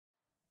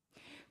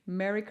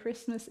Merry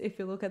Christmas if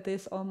you look at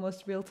this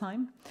almost real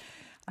time.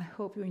 I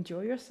hope you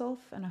enjoy yourself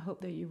and I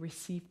hope that you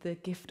receive the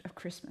gift of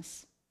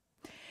Christmas.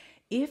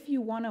 If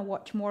you want to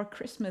watch more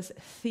Christmas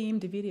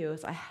themed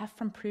videos I have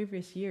from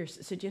previous years,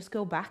 so just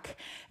go back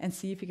and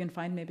see if you can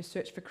find, maybe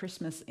search for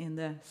Christmas in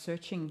the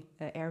searching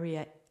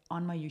area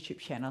on my YouTube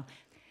channel.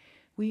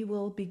 We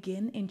will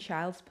begin in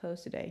child's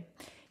pose today.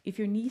 If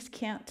your knees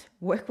can't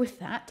work with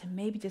that,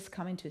 maybe just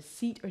come into a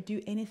seat or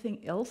do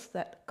anything else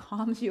that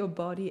calms your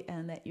body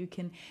and that you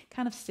can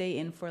kind of stay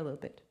in for a little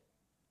bit.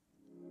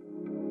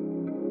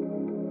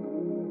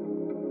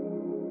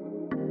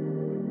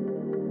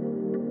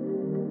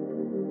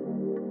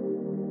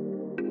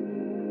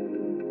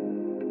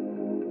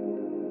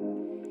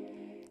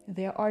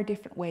 There are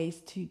different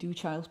ways to do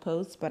child's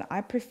pose, but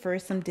I prefer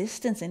some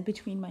distance in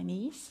between my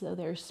knees, so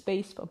there's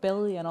space for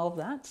belly and all of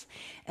that,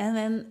 and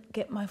then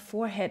get my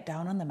forehead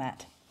down on the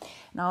mat.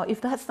 Now, if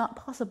that's not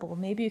possible,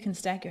 maybe you can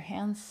stack your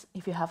hands.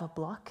 If you have a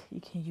block, you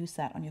can use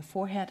that on your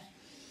forehead.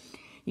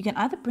 You can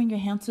either bring your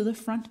hands to the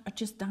front or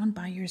just down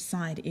by your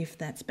side if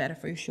that's better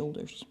for your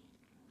shoulders.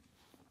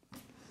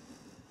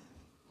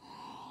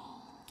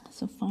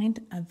 So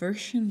find a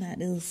version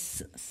that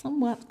is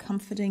somewhat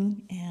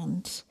comforting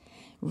and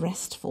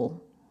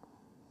restful.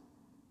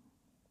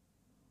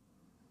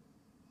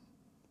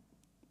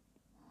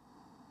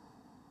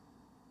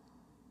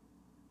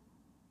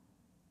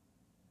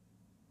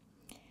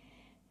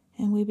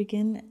 And we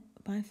begin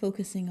by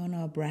focusing on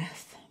our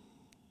breath.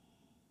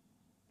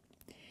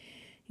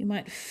 You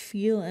might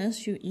feel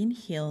as you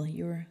inhale,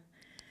 your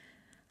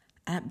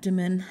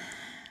abdomen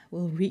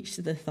will reach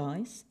the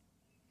thighs.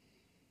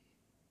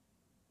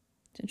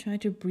 So try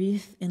to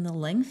breathe in the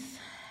length,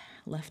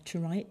 left to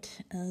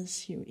right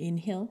as you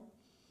inhale.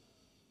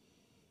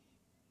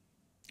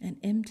 And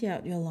empty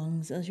out your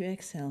lungs as you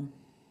exhale.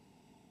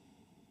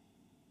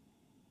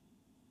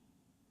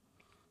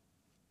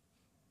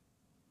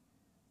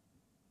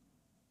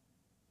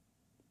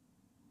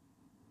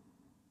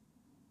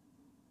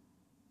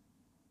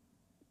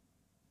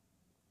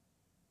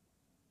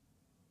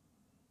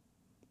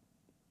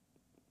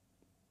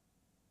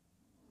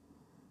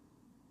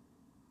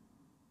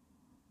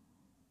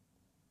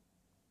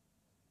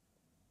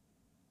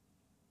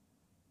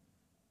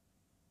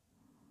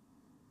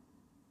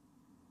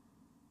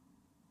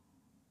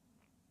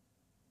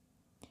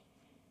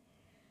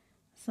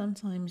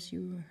 Sometimes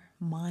your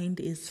mind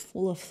is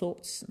full of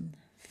thoughts and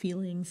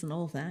feelings and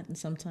all of that, and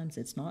sometimes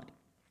it's not.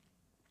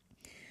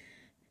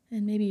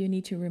 And maybe you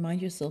need to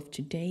remind yourself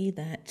today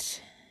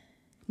that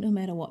no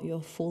matter what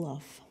you're full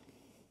of,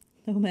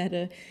 no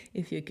matter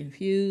if you're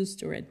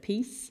confused or at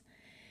peace,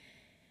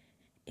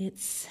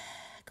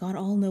 God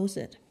all knows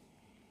it.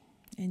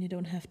 And you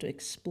don't have to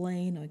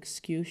explain or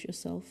excuse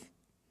yourself.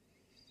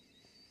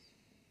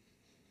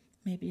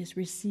 Maybe just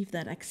receive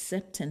that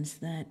acceptance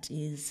that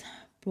is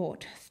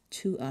brought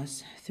to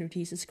us through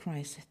Jesus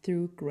Christ,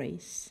 through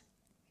grace.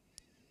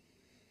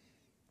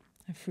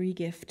 A free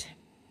gift.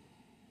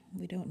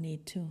 We don't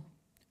need to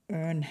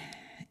earn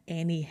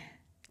any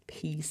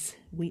peace.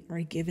 We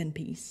are given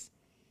peace.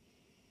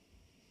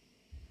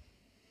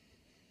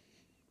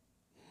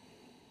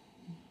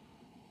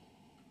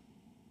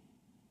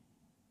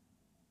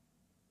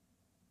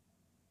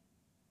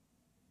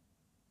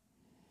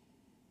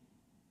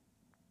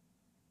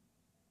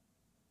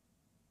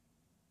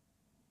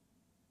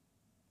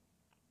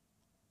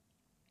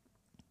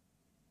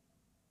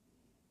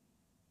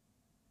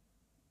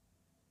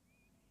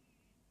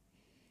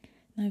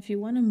 Now, if you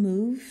want to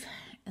move,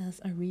 as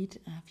I read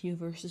a few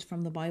verses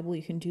from the Bible,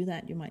 you can do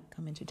that. You might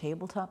come into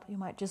tabletop. You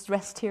might just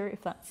rest here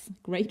if that's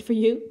great for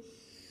you.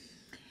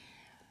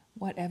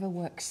 Whatever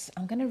works.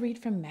 I'm going to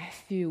read from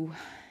Matthew.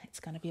 It's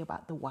going to be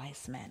about the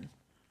wise men.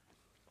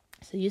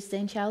 So you stay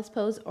in child's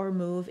pose or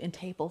move in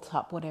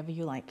tabletop, whatever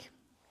you like.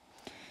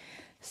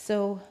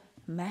 So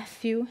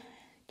Matthew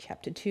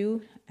chapter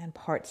 2 and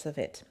parts of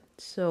it.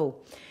 So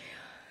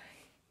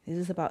this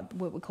is about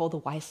what we call the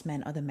wise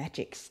men or the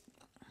magics.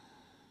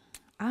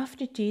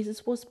 After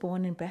Jesus was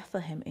born in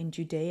Bethlehem in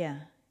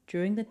Judea,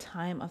 during the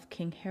time of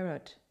King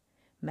Herod,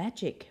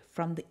 Magi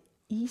from the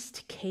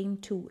east came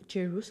to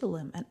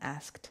Jerusalem and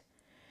asked,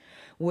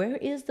 "Where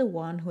is the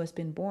one who has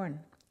been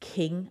born,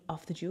 King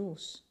of the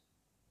Jews?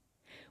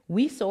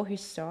 We saw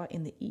his star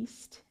in the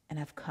east and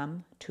have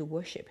come to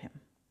worship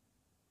him."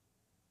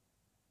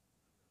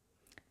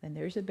 Then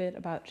there's a bit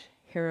about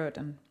Herod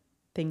and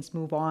things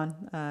move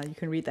on. You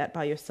can read that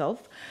by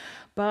yourself.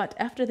 But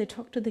after they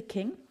talked to the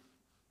king,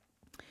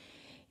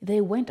 they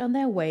went on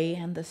their way,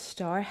 and the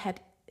star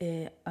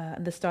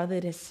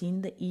that had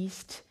seen the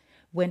east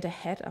went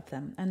ahead of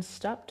them and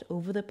stopped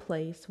over the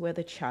place where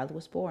the child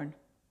was born.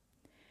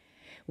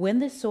 When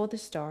they saw the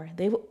star,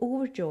 they were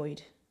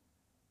overjoyed.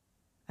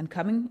 And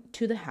coming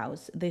to the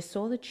house, they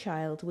saw the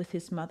child with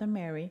his mother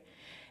Mary,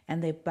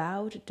 and they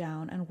bowed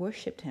down and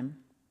worshipped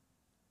him.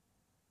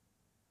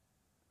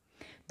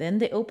 Then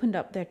they opened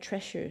up their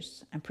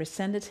treasures and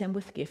presented him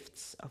with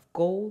gifts of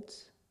gold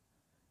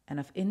and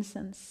of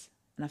incense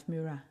and of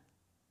myrrh.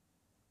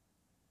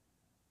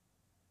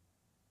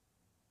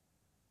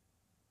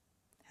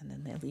 and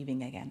then they're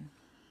leaving again.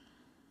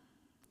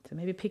 So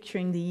maybe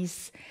picturing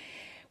these,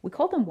 we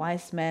call them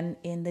wise men.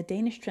 In the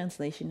Danish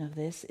translation of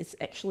this, it's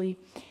actually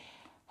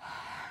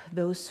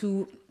those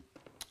who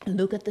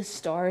look at the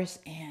stars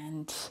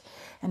and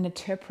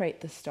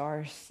interpret the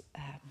stars,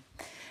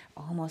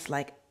 almost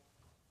like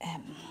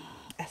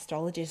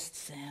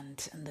astrologists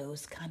and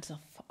those kinds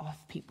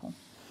of people.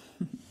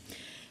 I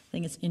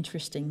think it's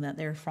interesting that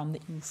they're from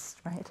the east,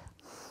 right?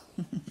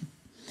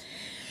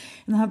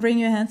 Now bring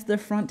your hands to the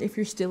front if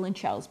you're still in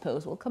child's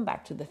pose. We'll come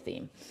back to the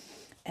theme.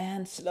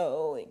 And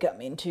slowly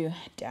come into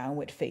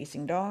downward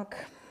facing dog.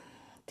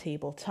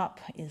 Tabletop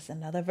is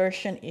another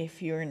version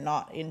if you're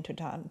not into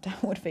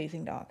downward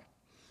facing dog.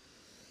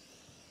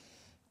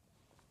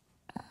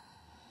 I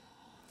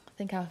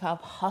think how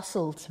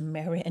hustled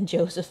Mary and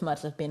Joseph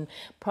must have been.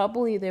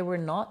 Probably they were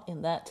not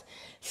in that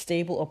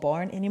stable or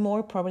barn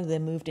anymore. Probably they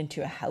moved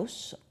into a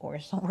house or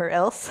somewhere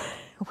else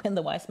when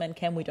the wise men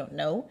came, we don't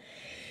know.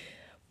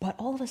 But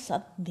all of a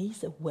sudden,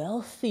 these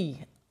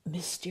wealthy,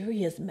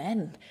 mysterious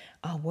men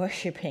are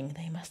worshipping.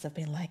 They must have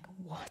been like,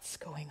 what's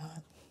going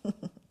on?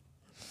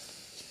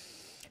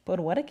 But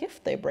what a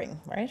gift they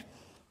bring, right?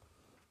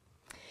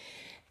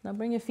 Now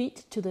bring your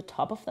feet to the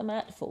top of the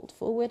mat, fold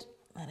forward.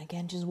 And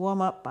again, just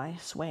warm up by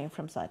swaying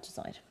from side to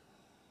side.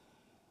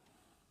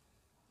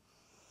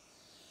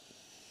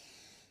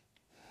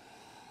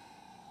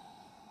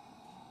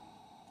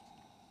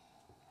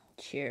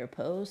 Chair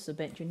pose, so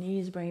bend your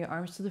knees, bring your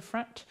arms to the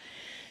front.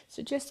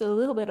 So just a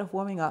little bit of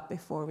warming up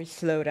before we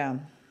slow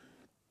down.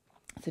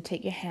 So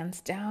take your hands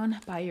down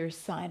by your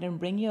side and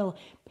bring your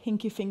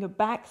pinky finger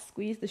back,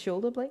 squeeze the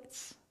shoulder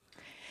blades.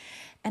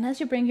 And as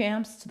you bring your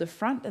arms to the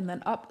front and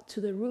then up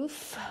to the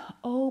roof,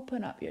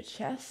 open up your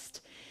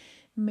chest,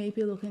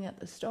 maybe looking at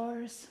the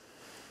stars.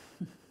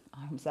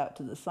 Arms out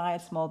to the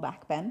side, small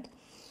back bend.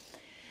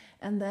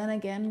 And then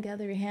again,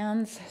 gather your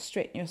hands,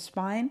 straighten your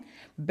spine,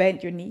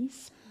 bend your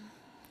knees,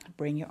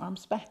 bring your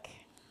arms back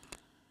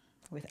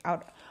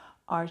without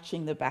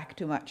arching the back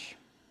too much.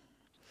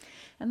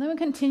 And then we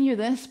continue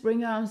this, bring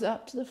your arms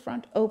up to the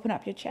front, open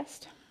up your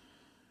chest.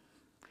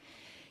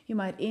 You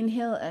might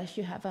inhale as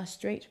you have a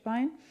straight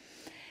spine.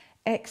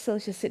 Exhale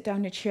as you sit down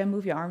in your chair,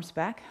 move your arms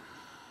back.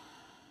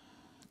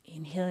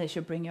 Inhale as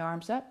you bring your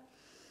arms up.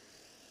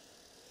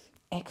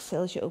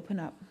 Exhale as you open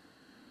up.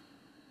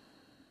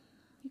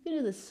 You can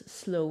do this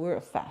slower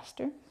or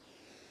faster.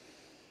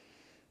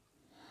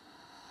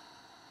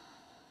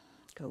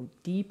 Go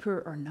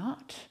deeper or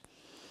not.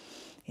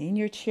 In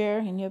your chair,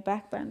 in your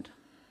back bend.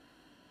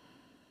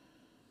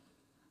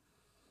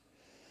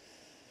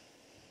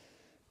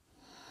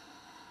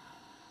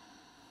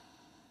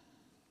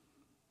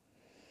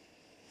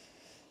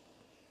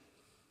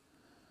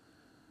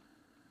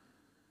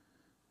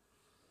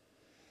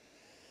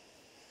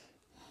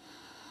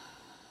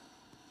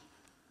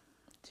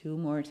 Two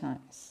more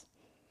times.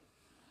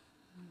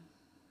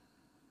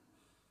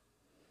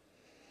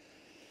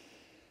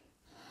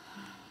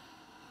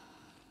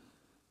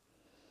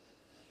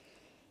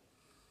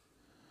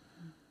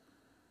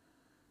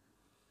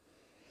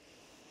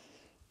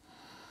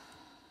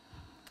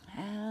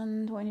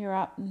 And when you're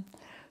up and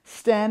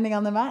standing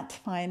on the mat,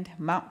 find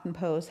mountain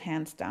pose,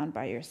 hands down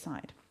by your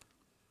side.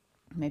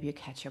 Maybe you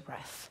catch your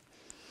breath.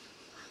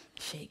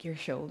 Shake your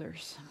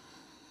shoulders.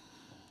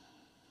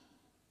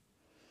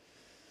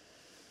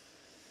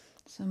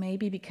 So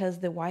maybe because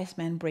the wise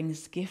man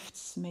brings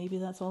gifts, maybe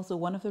that's also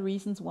one of the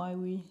reasons why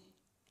we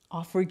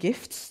offer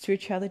gifts to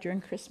each other during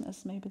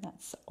Christmas. Maybe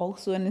that's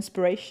also an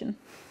inspiration.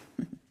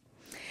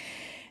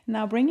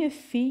 Now bring your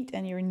feet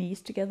and your knees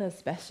together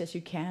as best as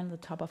you can. The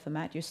top of the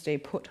mat, you stay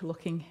put,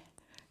 looking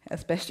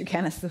as best you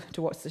can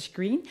towards the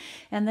screen.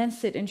 And then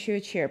sit into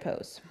your chair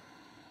pose.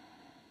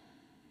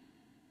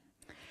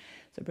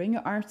 So bring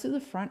your arms to the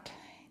front,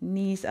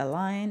 knees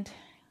aligned,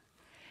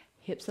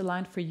 hips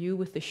aligned for you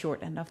with the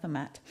short end of the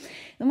mat.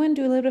 And we're going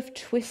to do a little bit of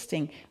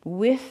twisting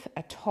with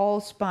a tall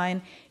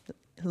spine,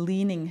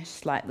 leaning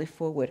slightly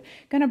forward.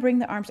 Going to bring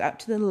the arms out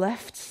to the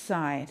left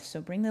side.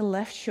 So bring the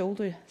left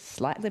shoulder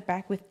slightly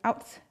back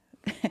without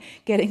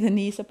getting the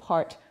knees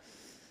apart.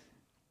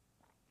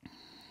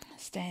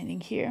 Standing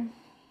here.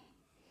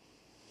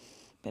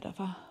 Bit of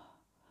a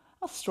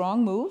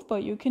strong move,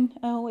 but you can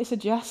always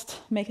adjust,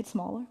 make it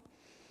smaller.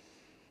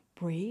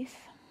 Breathe,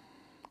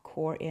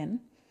 core in.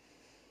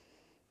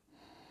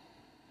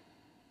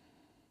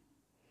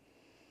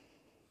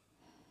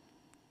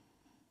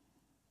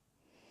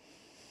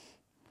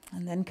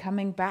 And then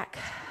coming back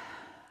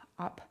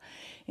up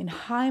in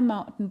high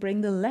mountain, bring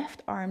the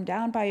left arm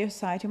down by your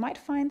side. You might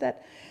find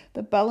that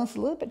the balance is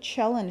a little bit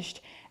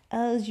challenged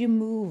as you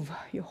move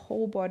your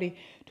whole body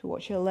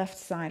towards your left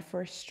side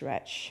for a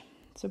stretch.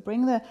 So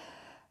bring the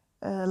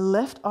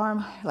left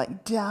arm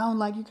like down,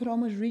 like you could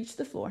almost reach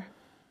the floor.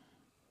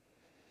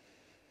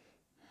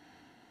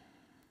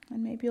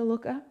 And maybe you'll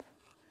look up,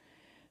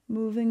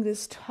 moving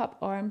this top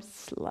arm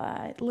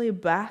slightly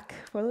back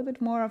for a little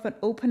bit more of an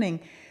opening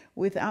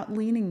without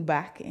leaning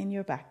back in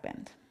your back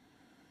bend.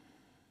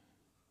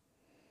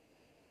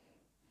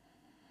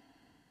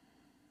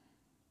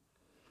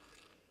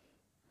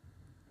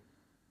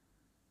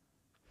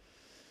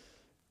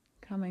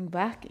 Coming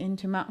back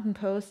into mountain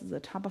pose at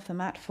the top of the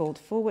mat, fold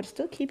forward,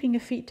 still keeping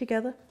your feet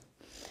together.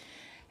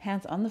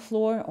 Hands on the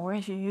floor, or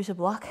if you use a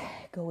block,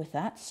 go with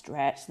that.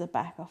 Stretch the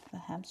back of the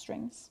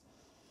hamstrings.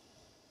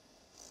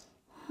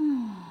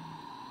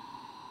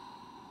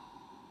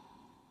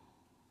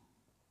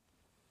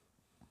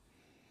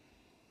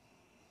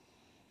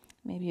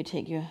 Maybe you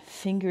take your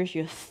fingers,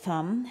 your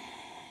thumb,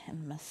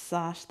 and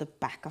massage the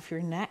back of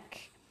your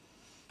neck.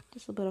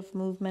 Just a bit of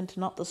movement,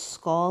 not the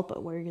skull,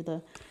 but where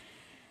the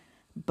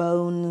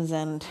bones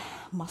and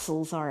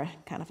muscles are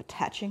kind of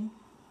attaching.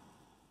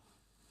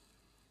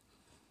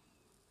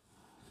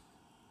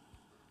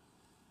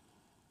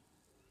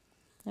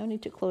 No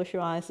need to close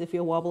your eyes if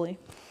you're wobbly.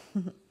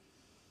 And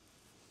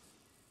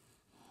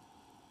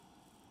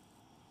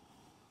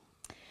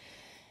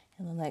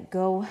then let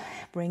go.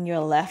 Bring your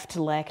left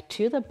leg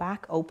to the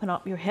back. Open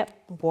up your hip.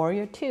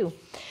 Warrior two.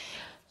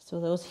 So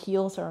those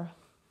heels are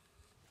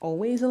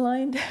always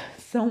aligned.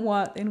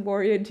 Somewhat in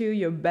warrior two.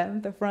 You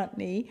bend the front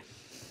knee.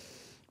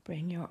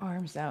 Bring your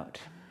arms out.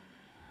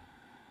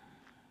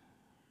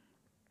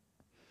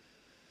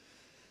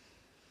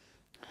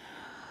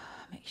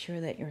 Make sure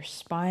that your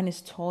spine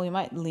is tall. You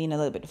might lean a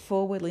little bit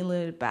forward, lean a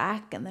little bit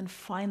back, and then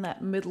find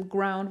that middle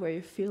ground where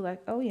you feel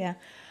like, oh yeah,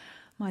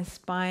 my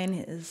spine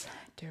is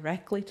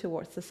directly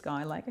towards the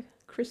sky like a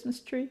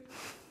Christmas tree.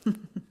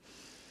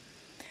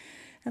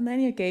 And then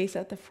you gaze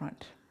at the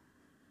front.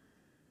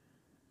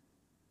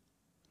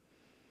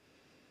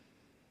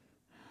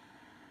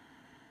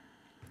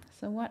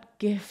 So what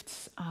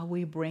gifts are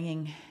we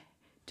bringing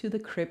to the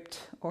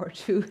crypt or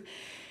to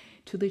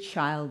the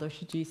child or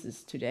to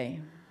Jesus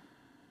today?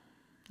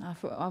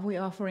 Are we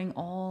offering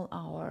all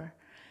our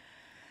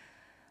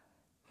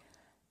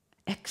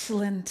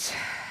excellent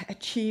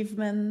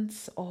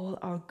achievements, all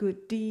our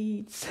good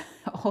deeds,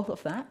 all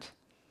of that?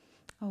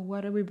 Or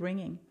what are we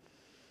bringing?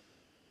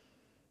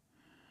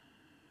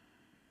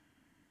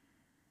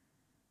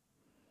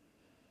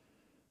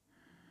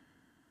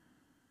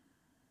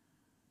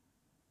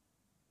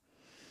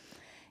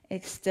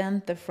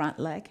 Extend the front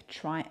leg,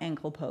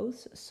 triangle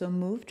pose. So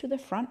move to the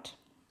front.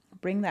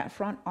 Bring that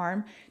front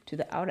arm to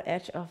the outer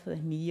edge of the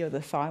knee or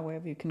the thigh,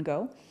 wherever you can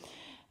go.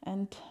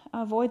 And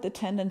avoid the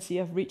tendency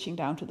of reaching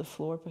down to the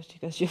floor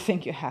because you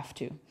think you have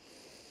to.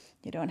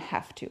 You don't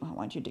have to. I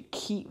want you to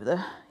keep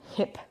the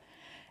hip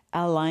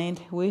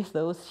aligned with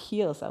those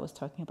heels I was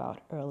talking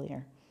about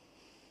earlier.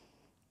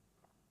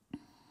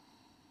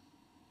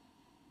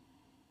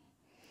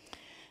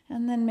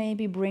 And then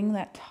maybe bring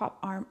that top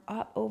arm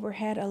up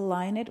overhead,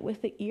 align it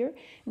with the ear,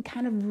 and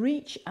kind of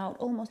reach out,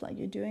 almost like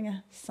you're doing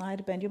a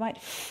side bend. You might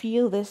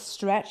feel this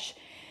stretch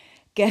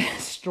get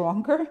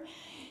stronger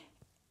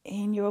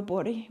in your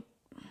body.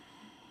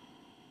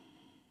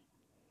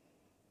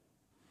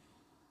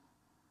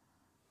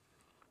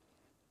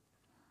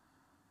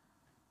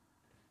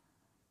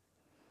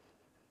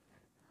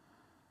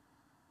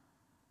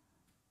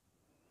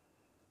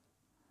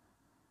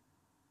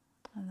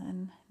 And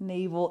then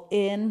navel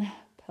in,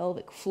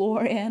 pelvic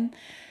floor in.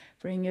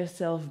 Bring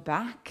yourself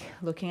back,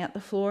 looking at the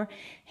floor.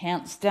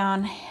 Hands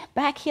down,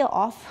 back heel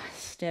off.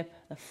 Step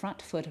the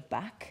front foot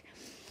back.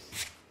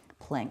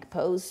 Plank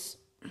pose.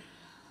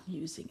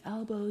 Using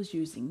elbows,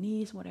 using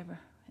knees, whatever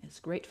is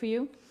great for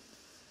you.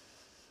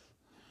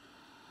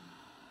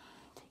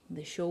 Taking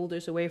the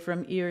shoulders away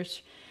from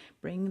ears.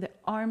 Bring the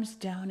arms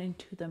down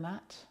into the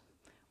mat.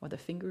 Or the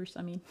fingers,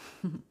 I mean.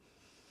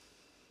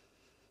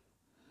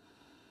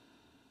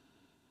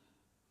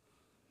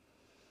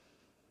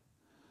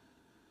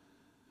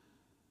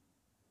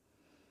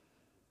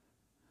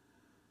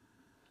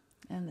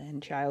 And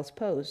then child's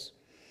pose.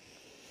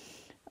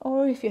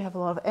 Or if you have a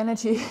lot of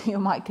energy, you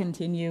might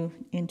continue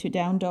into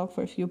down dog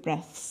for a few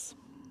breaths.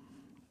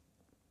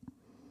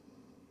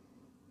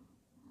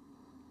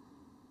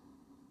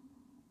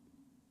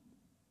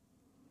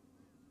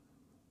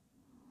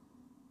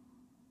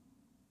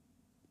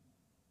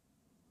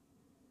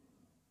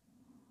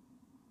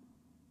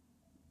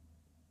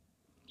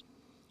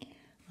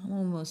 I'm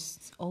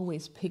almost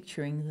always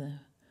picturing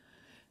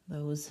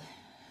those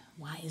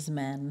wise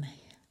men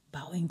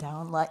bowing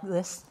down like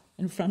this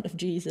in front of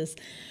Jesus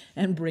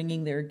and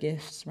bringing their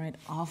gifts, right?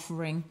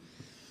 Offering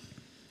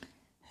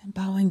and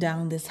bowing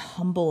down, this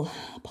humble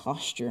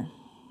posture,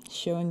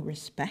 showing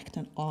respect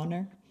and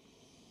honor,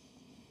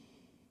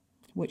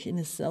 which in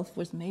itself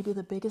was maybe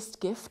the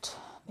biggest gift,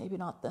 maybe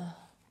not the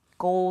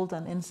gold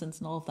and incense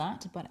and all of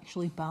that, but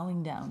actually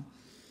bowing down.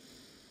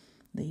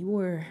 They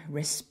were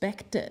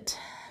respected,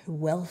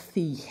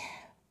 wealthy,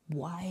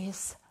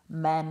 wise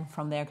men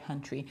from their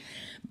country.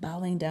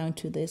 Bowing down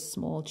to this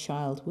small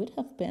child would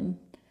have been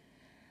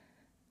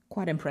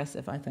quite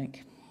impressive, I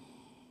think.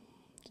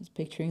 Just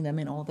picturing them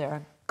in all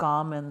their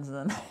garments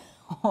and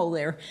all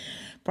their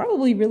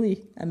probably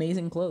really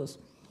amazing clothes.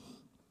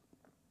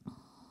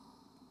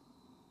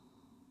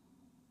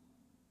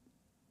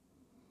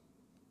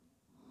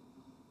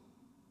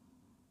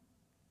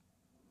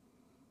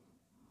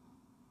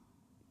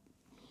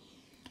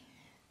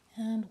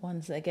 And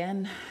once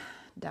again,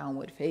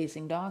 downward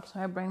facing dog. So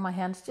I bring my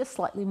hands just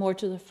slightly more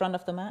to the front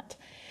of the mat.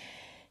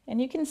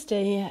 And you can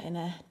stay in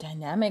a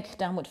dynamic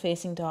downward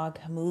facing dog,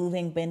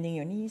 moving, bending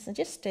your knees, and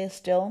just stay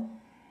still.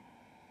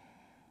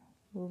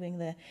 Moving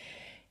the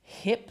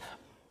hip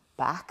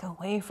back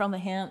away from the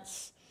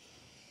hands.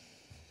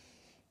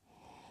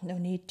 No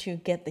need to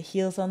get the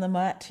heels on the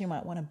mat. You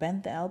might want to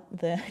bend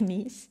the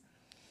knees.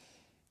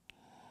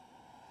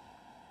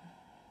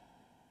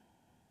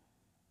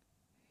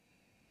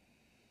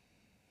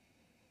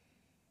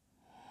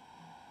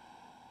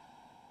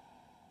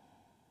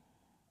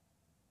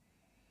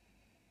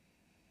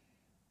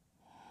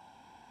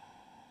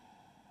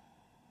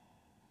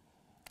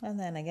 And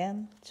then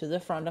again to the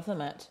front of the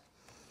mat.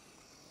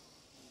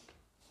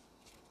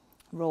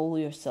 Roll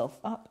yourself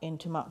up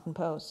into mountain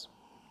pose.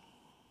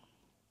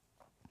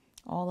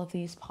 All of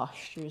these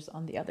postures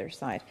on the other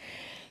side.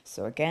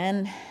 So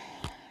again,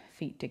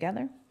 feet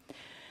together.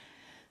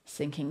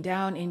 Sinking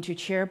down into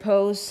chair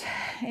pose.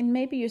 And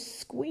maybe you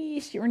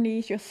squeeze your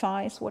knees, your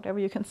thighs, whatever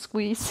you can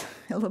squeeze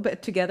a little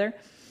bit together.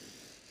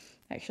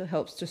 Actually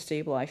helps to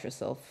stabilize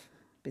yourself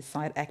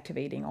beside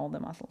activating all the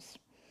muscles.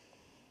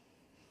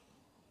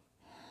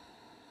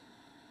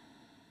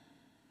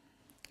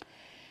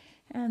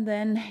 And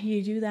then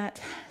you do that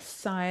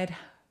side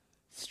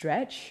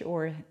stretch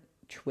or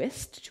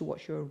twist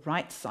towards your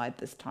right side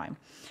this time.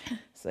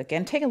 So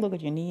again, take a look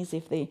at your knees.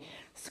 If they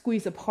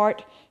squeeze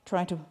apart,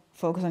 try to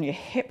focus on your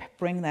hip,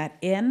 bring that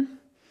in,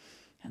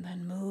 and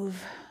then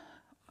move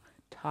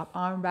top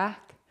arm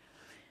back,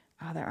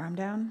 other arm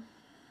down.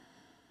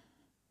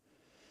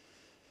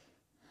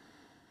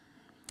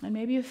 And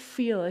maybe you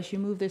feel as you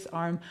move this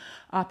arm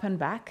up and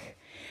back,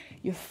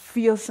 you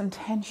feel some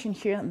tension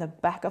here in the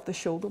back of the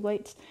shoulder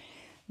blades.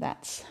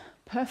 That's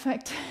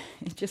perfect.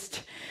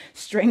 Just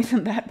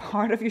strengthen that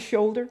part of your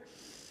shoulder.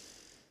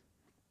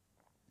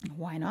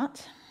 Why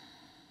not?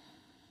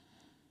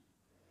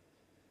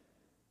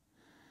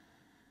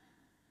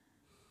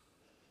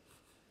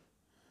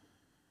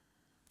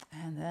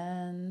 And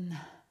then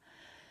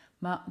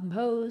mountain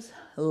pose,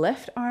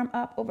 left arm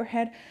up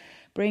overhead.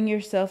 Bring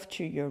yourself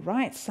to your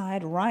right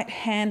side. Right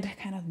hand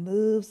kind of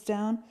moves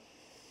down.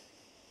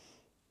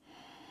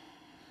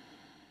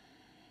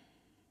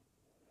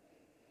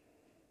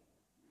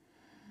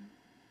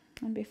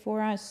 And before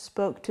I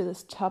spoke to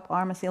this top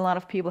arm, I see a lot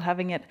of people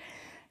having it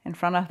in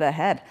front of their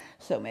head.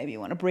 So maybe you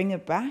want to bring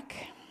it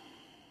back.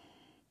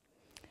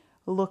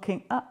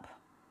 Looking up.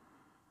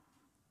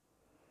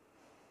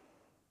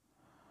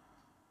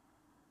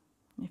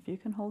 If you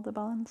can hold the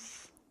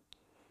balance.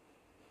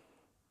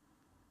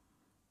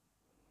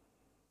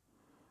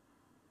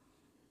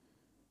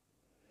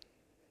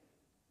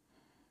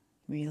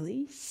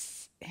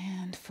 Release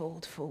and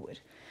fold forward.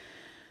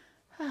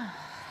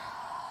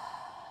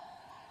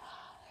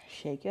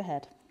 Shake your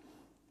head.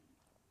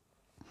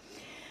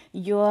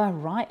 Your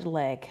right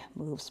leg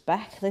moves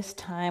back this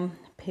time.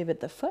 Pivot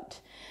the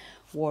foot.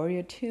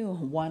 Warrior two.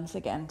 Once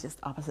again, just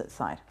opposite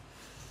side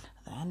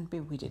than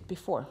we did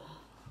before.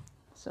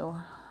 So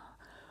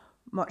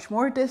much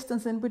more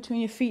distance in between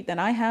your feet than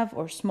I have,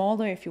 or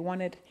smaller if you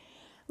want it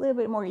a little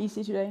bit more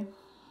easy today.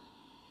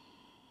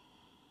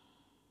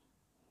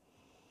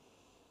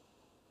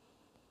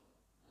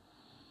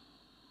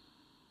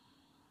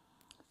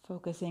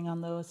 Focusing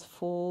on those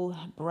full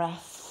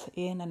breaths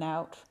in and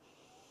out.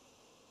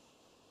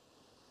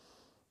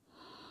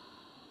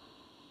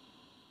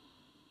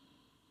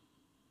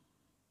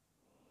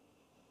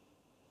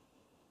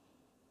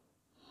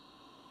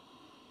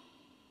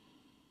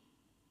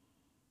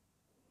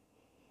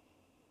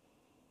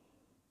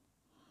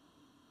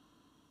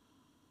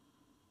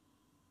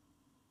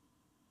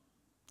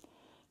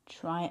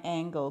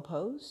 Triangle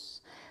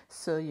pose.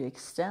 So you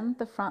extend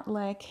the front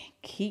leg,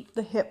 keep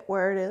the hip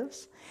where it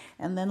is,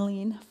 and then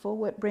lean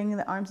forward, bringing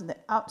the arms to the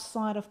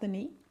outside of the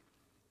knee.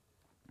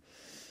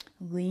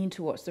 Lean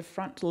towards the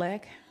front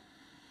leg.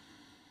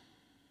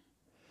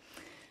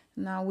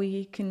 Now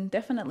we can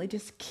definitely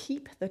just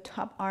keep the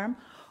top arm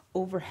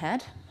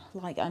overhead,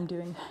 like I'm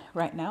doing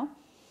right now.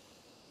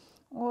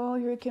 Or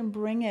you can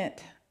bring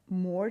it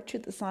more to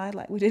the side,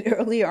 like we did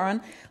earlier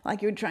on,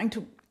 like you're trying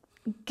to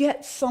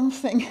get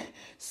something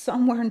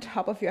somewhere on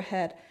top of your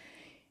head.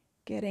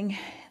 Getting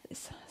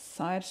this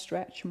side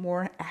stretch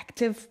more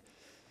active.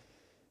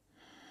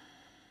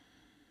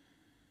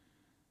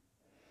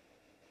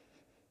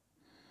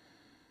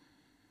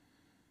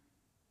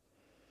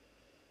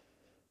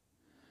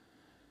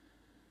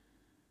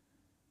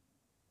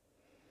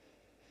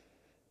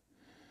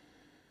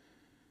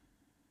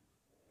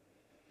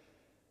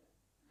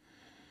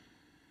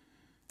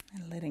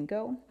 And letting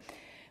go.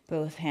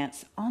 Both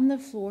hands on the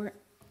floor.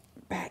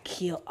 Back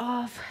heel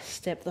off.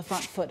 Step the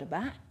front foot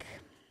back.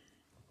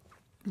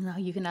 Now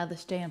you can either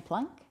stay in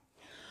plank,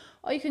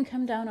 or you can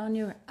come down on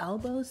your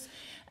elbows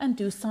and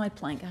do side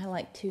plank. I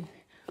like to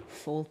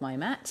fold my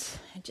mat.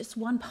 Just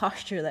one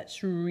posture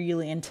that's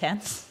really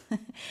intense.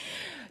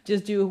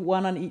 Just do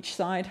one on each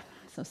side.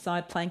 So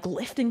side plank,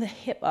 lifting the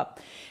hip up,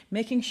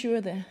 making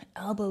sure the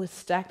elbow is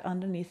stacked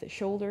underneath the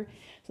shoulder.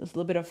 So there's a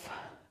little bit of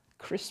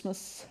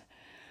Christmas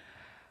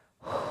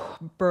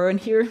burn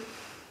here.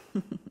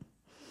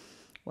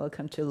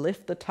 Welcome to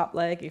lift the top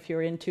leg if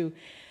you're into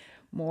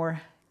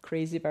more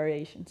crazy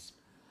variations.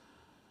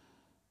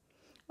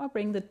 Or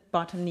bring the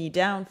bottom knee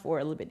down for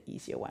a little bit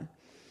easier one.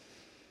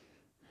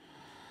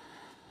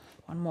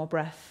 One more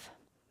breath.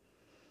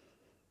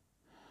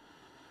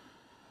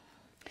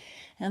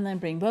 And then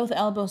bring both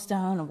elbows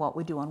down, and what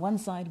we do on one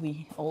side,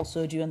 we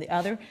also do on the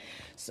other.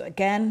 So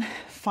again,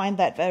 find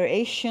that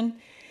variation.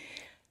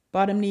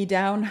 Bottom knee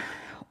down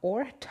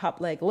or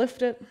top leg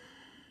lifted.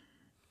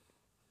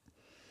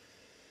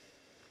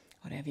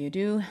 Whatever you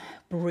do,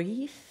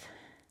 breathe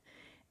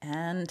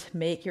and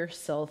make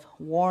yourself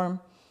warm.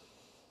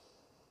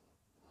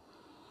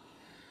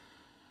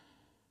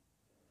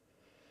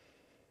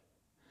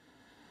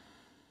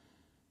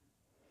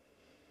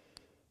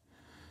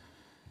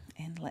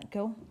 And let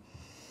go.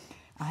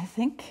 I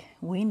think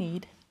we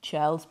need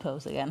child's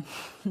pose again.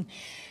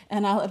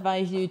 And I'll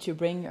advise you to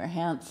bring your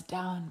hands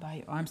down by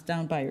your arms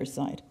down by your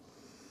side.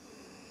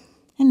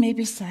 And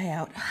maybe sigh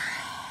out.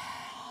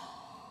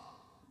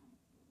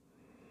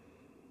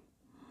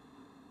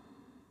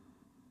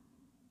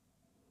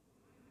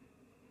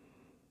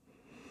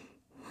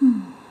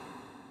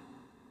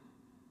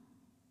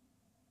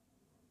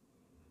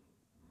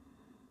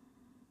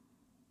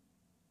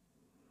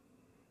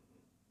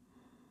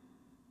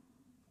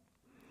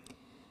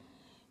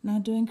 Now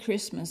during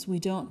Christmas, we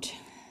don't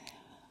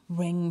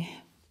bring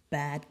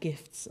bad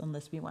gifts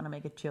unless we want to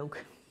make a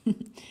joke.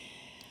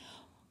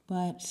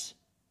 But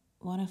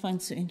what I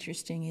find so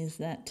interesting is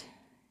that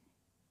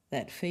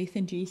faith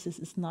in Jesus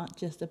is not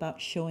just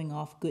about showing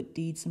off good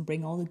deeds and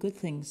bring all the good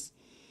things.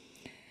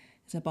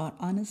 It's about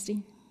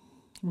honesty,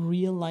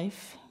 real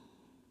life.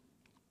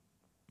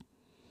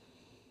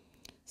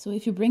 So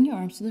if you bring your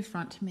arms to the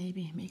front,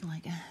 maybe make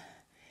like a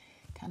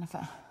kind of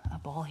a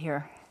ball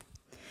here.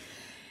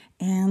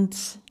 And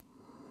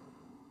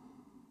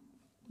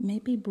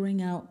maybe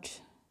bring out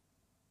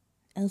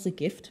as a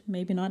gift,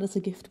 maybe not as a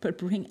gift, but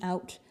bring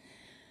out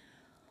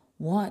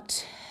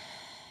what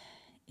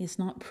is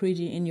not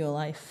pretty in your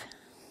life.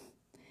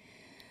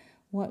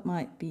 What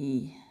might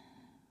be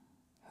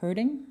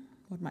hurting,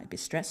 what might be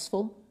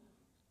stressful.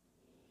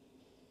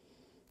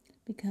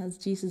 Because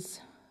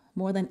Jesus,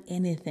 more than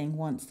anything,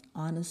 wants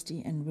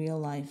honesty and real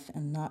life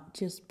and not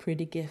just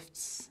pretty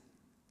gifts.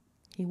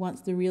 He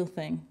wants the real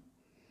thing.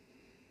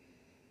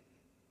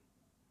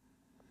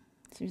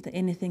 So is there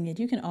anything that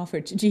you can offer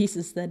to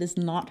Jesus that is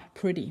not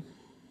pretty?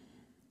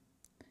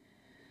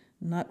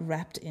 Not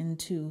wrapped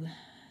into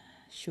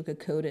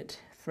sugar-coated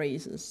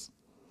phrases.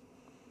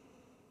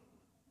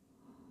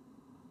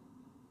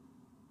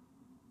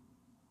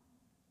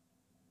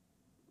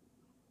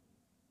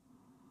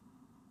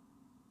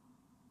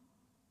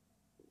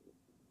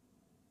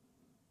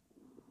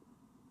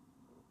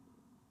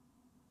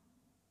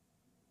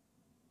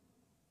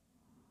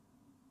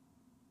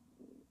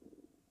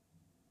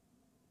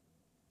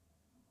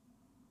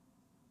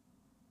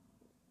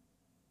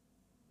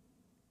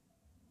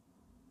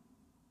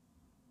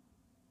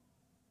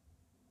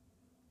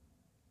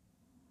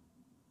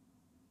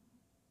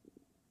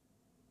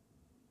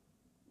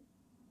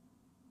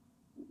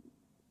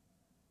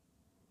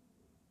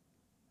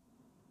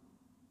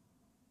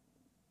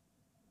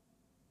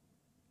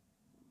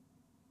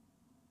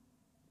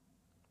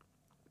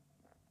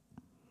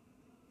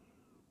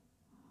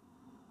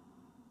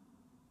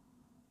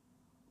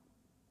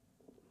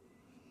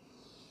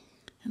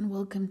 And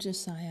welcome to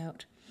sigh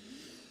out.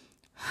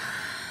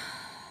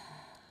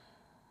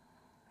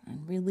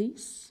 And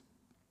release.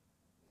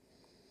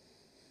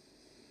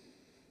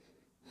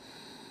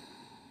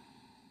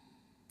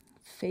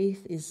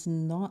 Faith is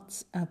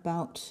not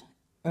about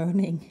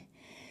earning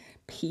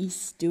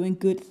peace, doing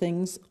good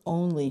things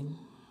only.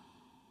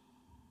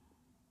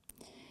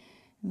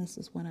 And this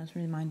is what I was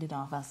reminded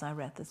of as I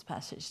read this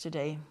passage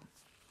today.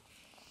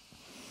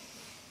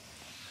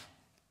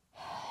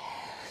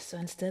 So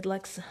instead,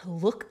 let's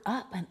look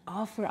up and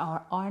offer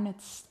our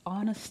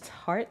honest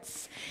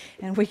hearts.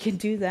 And we can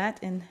do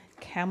that in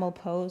camel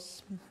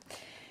pose.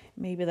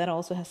 Maybe that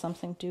also has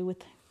something to do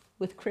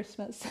with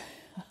Christmas.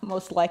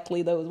 Most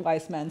likely those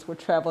wise men were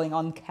traveling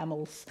on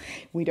camels.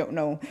 We don't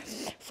know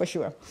for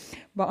sure.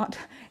 But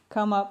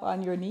come up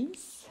on your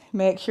knees.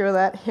 Make sure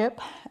that hip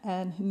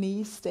and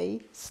knees stay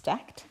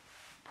stacked.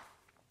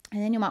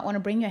 And then you might want to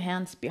bring your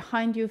hands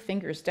behind you,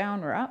 fingers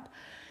down or up.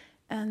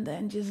 And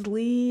then just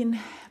lean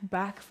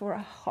back for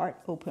a heart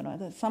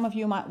opener. Some of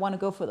you might want to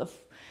go for the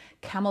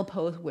camel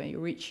pose where you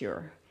reach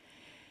your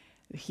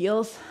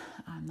heels.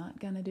 I'm not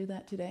going to do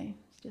that today.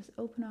 Just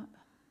open up.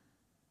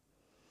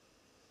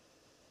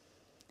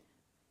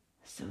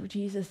 So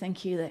Jesus,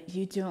 thank you that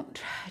you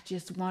don't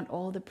just want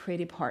all the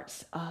pretty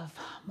parts of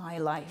my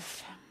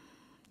life.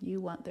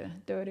 You want the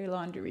dirty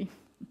laundry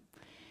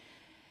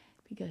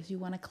because you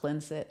want to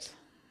cleanse it.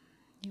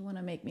 You want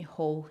to make me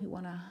whole. You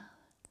want to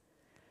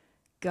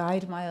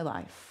guide my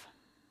life.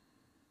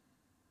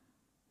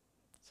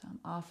 So I'm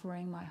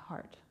offering my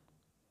heart.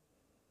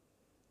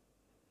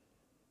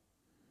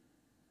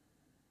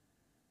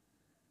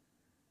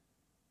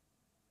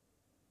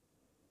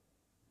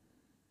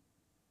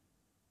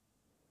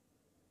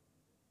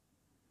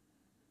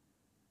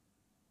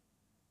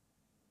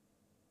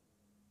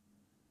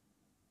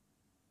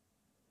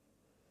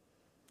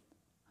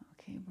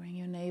 Okay, bring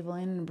your navel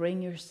in and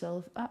bring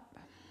yourself up.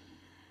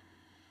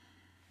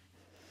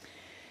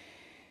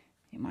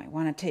 You might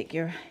want to take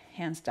your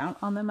hands down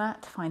on the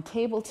mat, find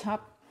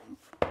tabletop,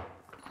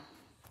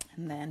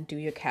 and then do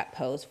your cat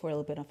pose for a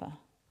little bit of a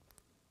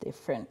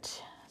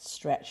different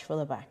stretch for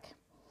the back.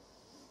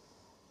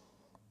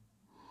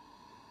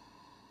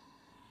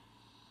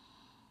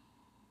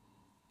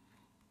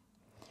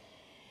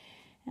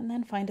 And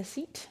then find a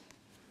seat.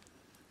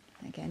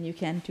 Again, you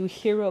can do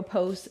hero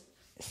pose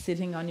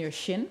sitting on your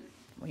shin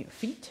or your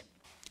feet.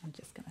 I'm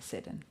just going to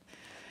sit in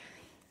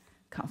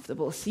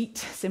comfortable seat,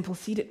 simple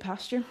seated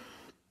posture.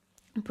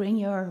 Bring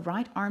your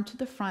right arm to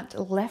the front,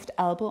 left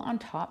elbow on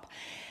top,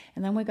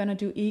 and then we're going to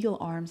do eagle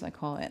arms, I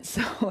call it.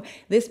 So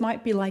this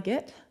might be like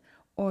it,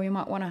 or you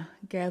might want to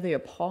gather your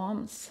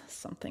palms,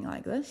 something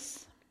like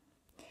this.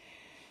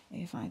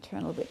 If I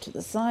turn a little bit to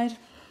the side,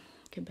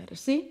 you can better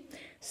see.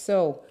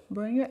 So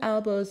bring your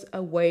elbows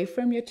away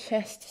from your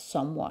chest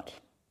somewhat.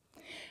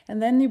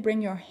 And then you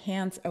bring your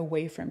hands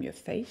away from your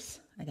face,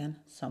 again,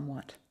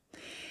 somewhat.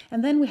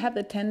 And then we have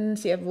the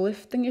tendency of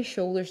lifting your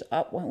shoulders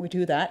up when we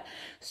do that.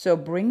 So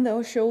bring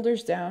those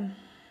shoulders down,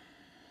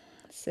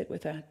 sit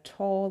with a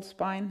tall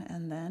spine,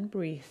 and then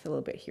breathe a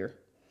little bit here.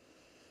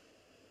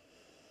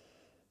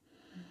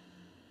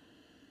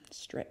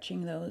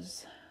 Stretching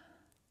those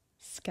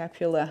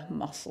scapular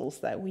muscles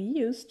that we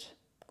used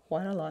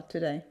quite a lot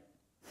today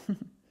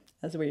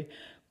as we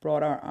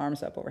brought our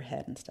arms up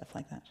overhead and stuff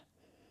like that.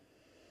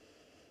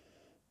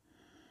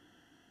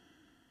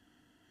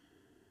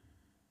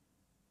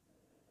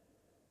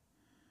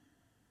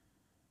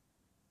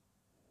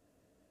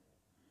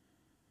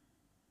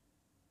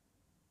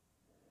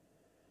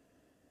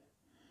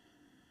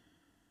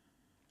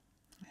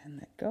 And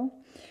let go.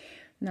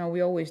 Now we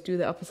always do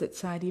the opposite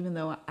side, even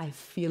though I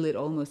feel it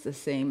almost the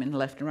same in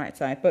left and right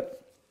side.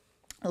 But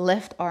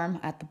left arm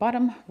at the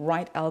bottom,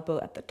 right elbow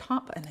at the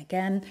top. And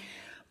again,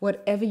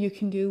 whatever you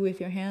can do with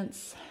your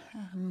hands,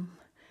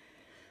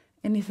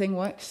 anything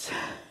works.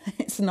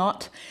 It's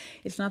not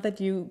that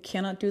you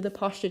cannot do the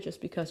posture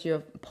just because your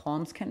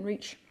palms can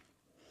reach.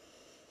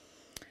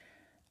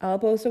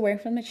 Elbows away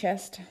from the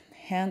chest,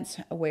 hands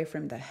away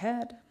from the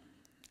head,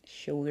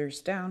 shoulders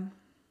down.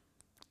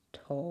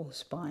 Tall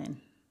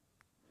spine.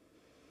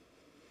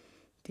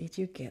 Did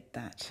you get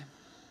that?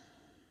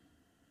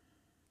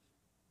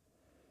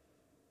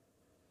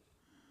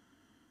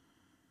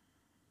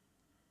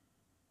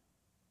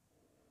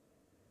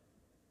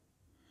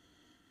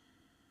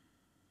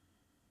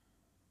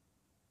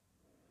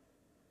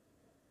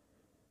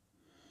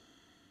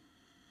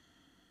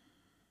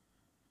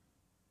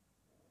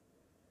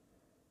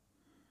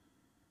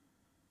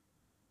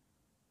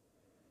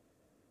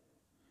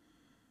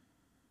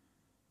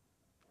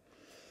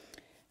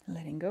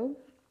 Letting go.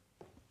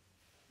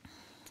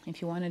 If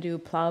you want to do a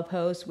plow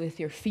pose with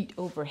your feet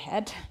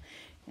overhead,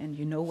 and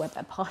you know what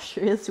that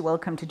posture is, you're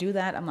welcome to do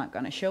that. I'm not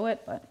going to show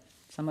it, but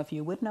some of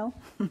you would know.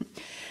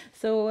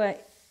 So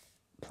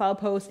plow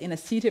pose in a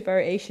seated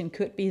variation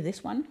could be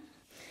this one.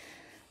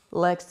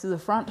 Legs to the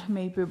front,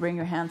 maybe bring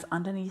your hands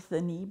underneath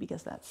the knee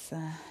because that's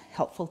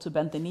helpful to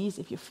bend the knees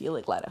if you feel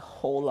it like a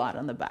whole lot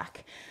on the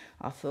back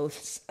of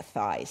those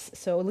thighs.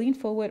 So lean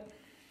forward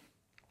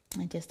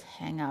and just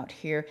hang out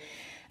here.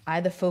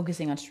 Either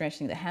focusing on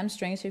stretching the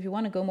hamstrings. If you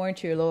want to go more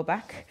into your lower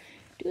back,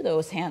 do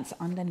those hands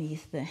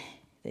underneath the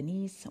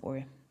knees,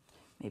 or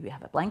maybe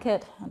have a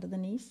blanket under the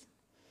knees.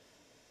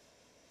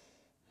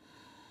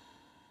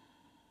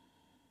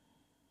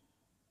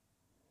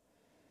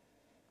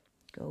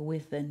 Go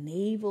with the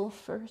navel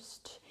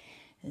first,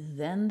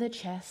 then the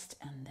chest,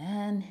 and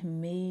then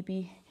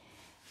maybe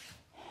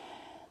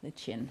the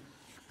chin.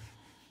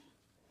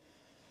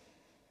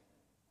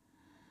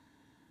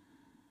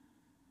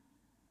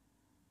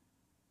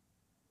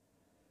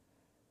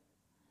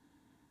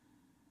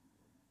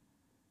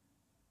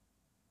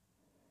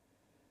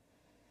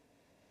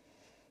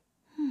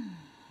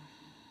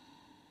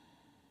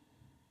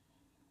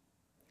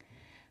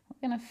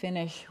 We're going to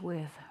finish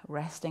with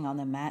resting on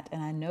the mat,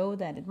 and I know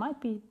that it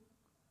might be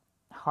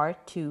hard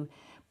to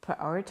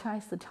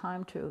prioritize the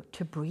time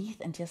to breathe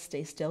and just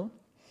stay still,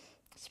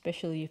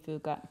 especially if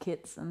you've got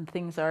kids and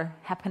things are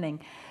happening,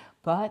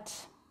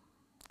 but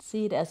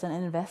see it as an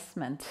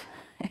investment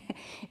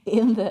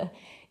in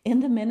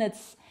the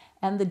minutes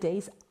and the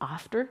days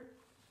after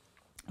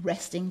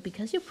resting,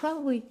 because you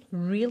probably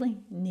really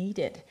need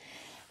it.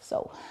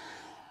 So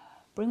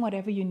bring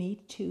whatever you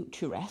need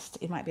to rest.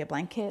 It might be a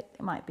blanket,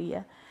 it might be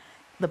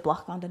the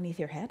block underneath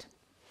your head.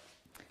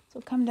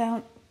 So come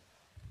down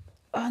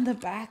on the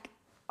back.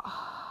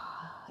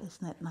 Oh,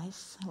 isn't it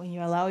nice when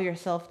you allow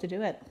yourself to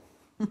do it?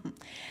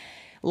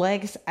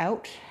 Legs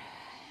out,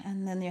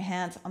 and then your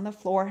hands on the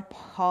floor,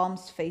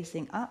 palms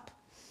facing up.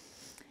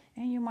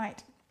 And you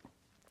might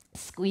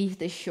squeeze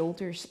the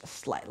shoulders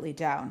slightly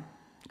down.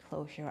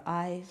 Close your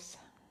eyes.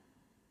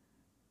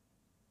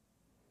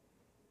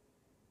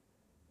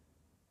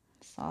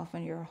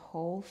 Soften your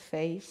whole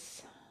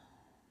face.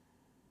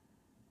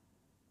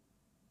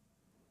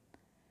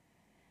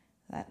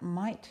 That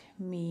might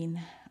mean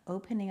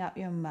opening up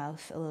your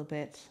mouth a little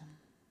bit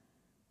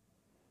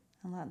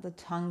And let the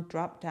tongue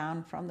drop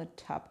down from the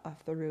top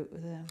of the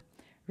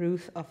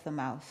roof of the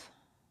mouth.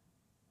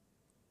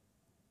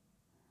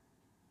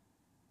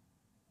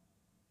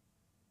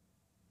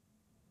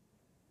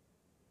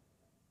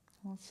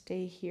 We'll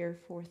stay here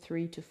for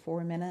 3 to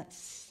 4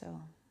 minutes,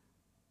 so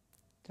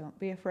don't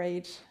be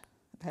afraid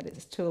that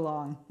it's too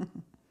long.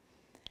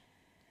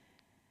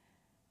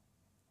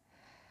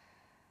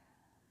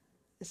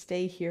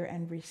 Stay here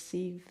and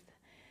receive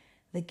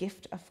the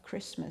gift of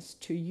Christmas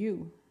to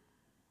you.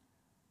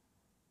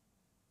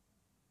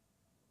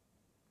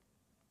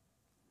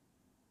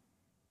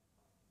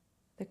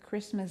 The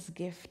Christmas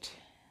gift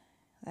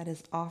that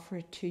is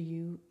offered to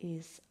you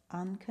is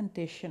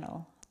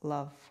unconditional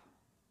love.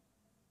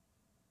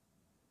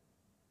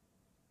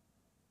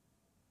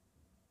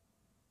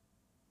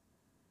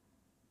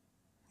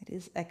 It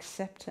is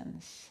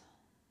acceptance.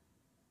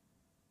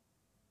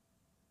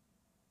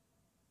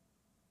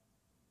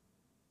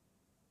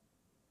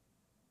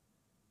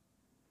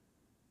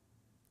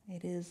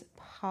 It is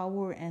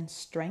power and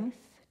strength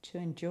to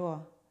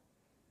endure.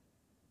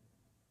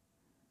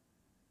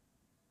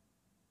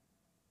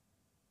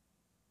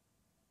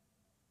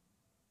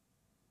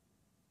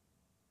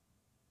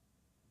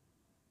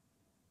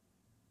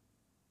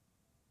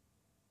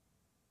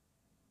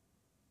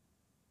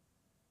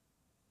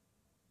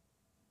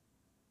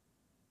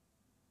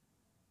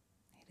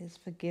 It is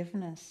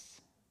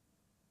forgiveness.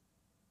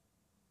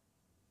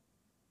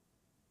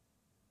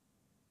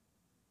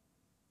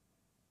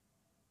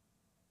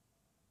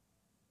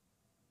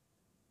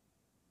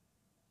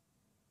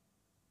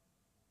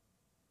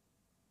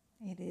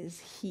 It is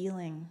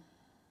healing,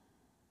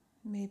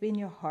 maybe in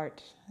your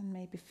heart and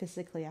maybe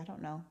physically, I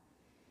don't know.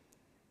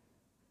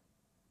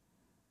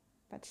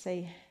 But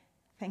say,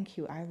 thank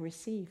you, I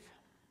receive.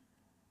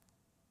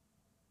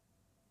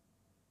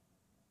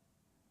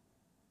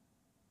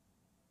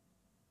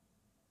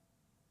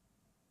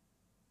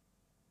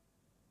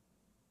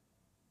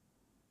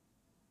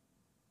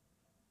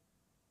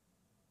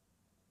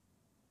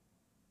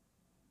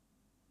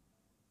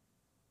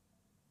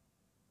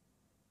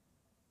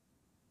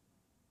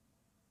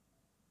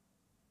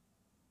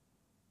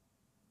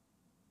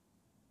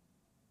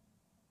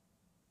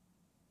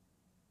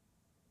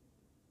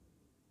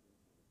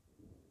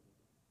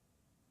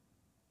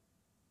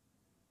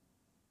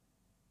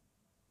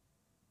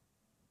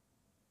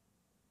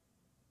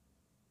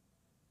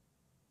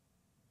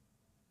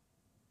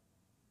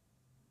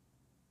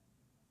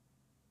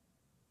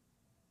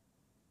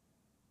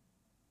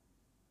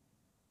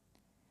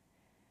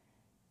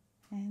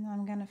 And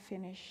I'm going to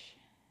finish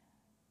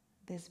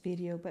this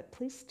video, but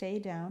please stay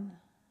down.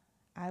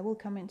 I will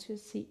come into a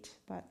seat,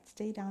 but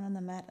stay down on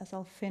the mat as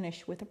I'll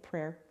finish with a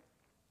prayer.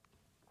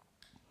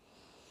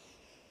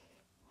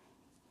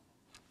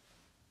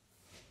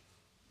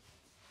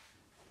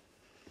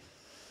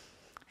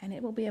 And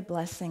it will be a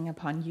blessing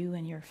upon you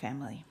and your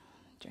family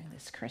during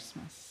this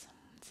Christmas.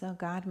 So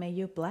God, may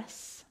you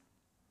bless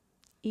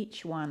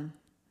each one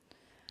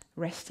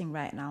resting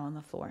right now on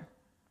the floor.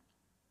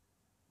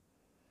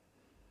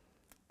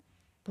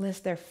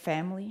 Bless their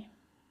family,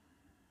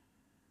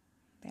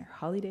 their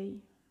holiday,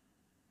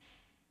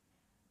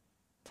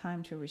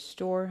 time to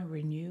restore,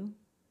 renew.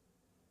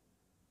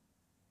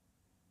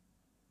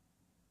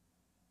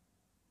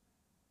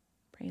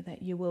 Pray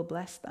that you will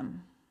bless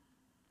them.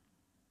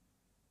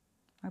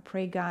 I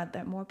pray, God,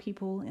 that more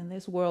people in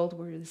this world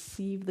will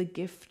receive the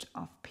gift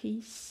of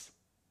peace,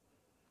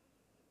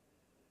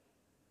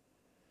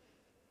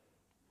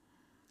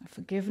 of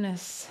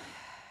forgiveness,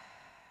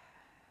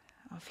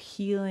 of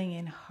healing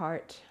in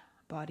heart,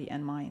 body,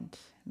 and mind.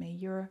 May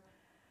your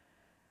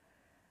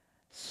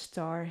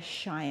star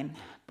shine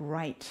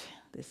bright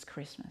this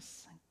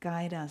Christmas.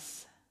 Guide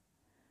us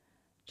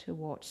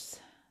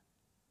towards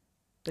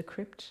the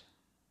crypt,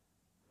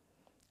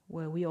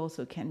 where we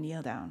also can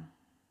kneel down.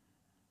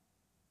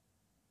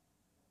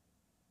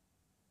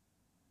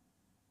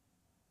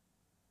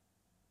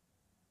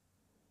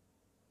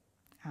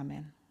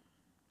 Amen.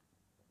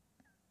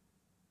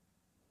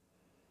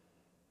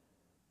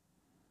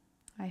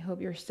 I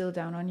hope you're still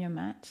down on your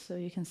mat so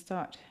you can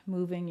start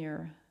moving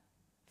your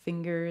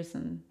fingers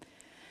and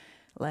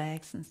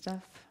legs and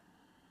stuff.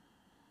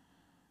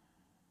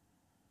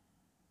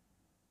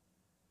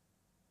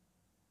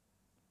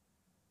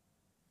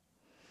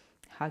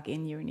 Hug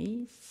in your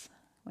knees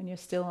when you're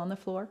still on the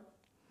floor.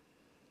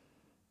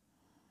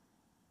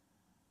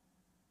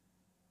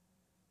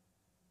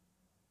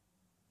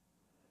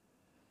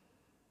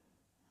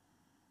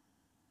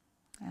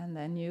 And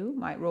then you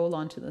might roll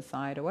onto the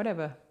side or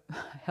whatever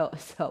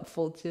is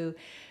helpful to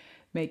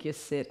make you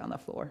sit on the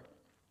floor.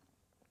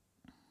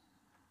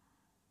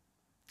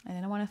 And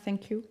then I want to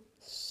thank you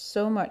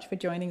so much for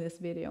joining this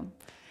video.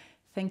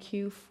 Thank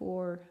you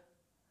for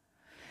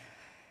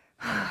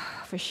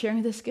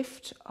sharing this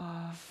gift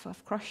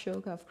of cross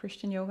yoga, of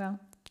Christian yoga.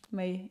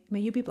 May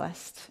you be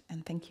blessed,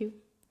 and thank you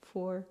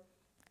for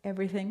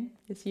everything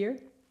this year.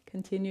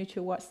 Continue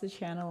to watch the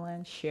channel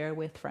and share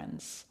with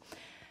friends.